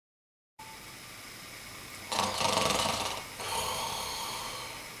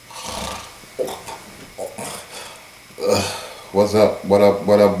What's up? What up?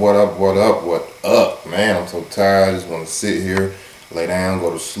 What up? What up? What up? What up? Man, I'm so tired. I just want to sit here, lay down,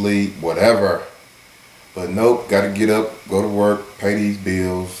 go to sleep, whatever. But nope, gotta get up, go to work, pay these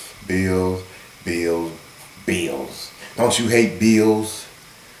bills, bills. Don't you hate bills?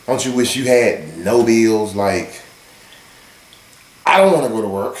 Don't you wish you had no bills? Like, I don't want to go to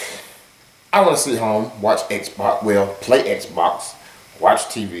work. I want to sit home, watch Xbox, well, play Xbox, watch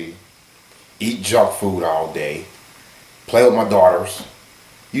TV, eat junk food all day, play with my daughters,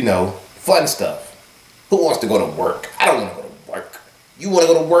 fun stuff. Who wants to go to work? I don't want to go to work. You want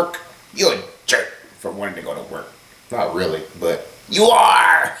to go to work? You're a jerk for wanting to go to work. Not really, but you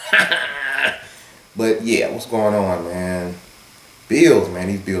are. But yeah, what's going on, man? Bills, man.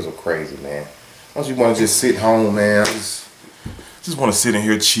 These bills are crazy, man. Don't you want to just sit home, man? Just want to sit in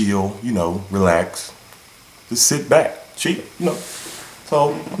here, chill, relax. Just sit back, chill,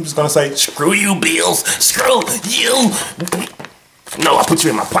 So I'm just gonna say, screw you, bills. Screw you. No, I put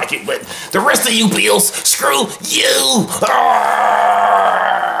you in my pocket, but the rest of you bills, screw you. Ah!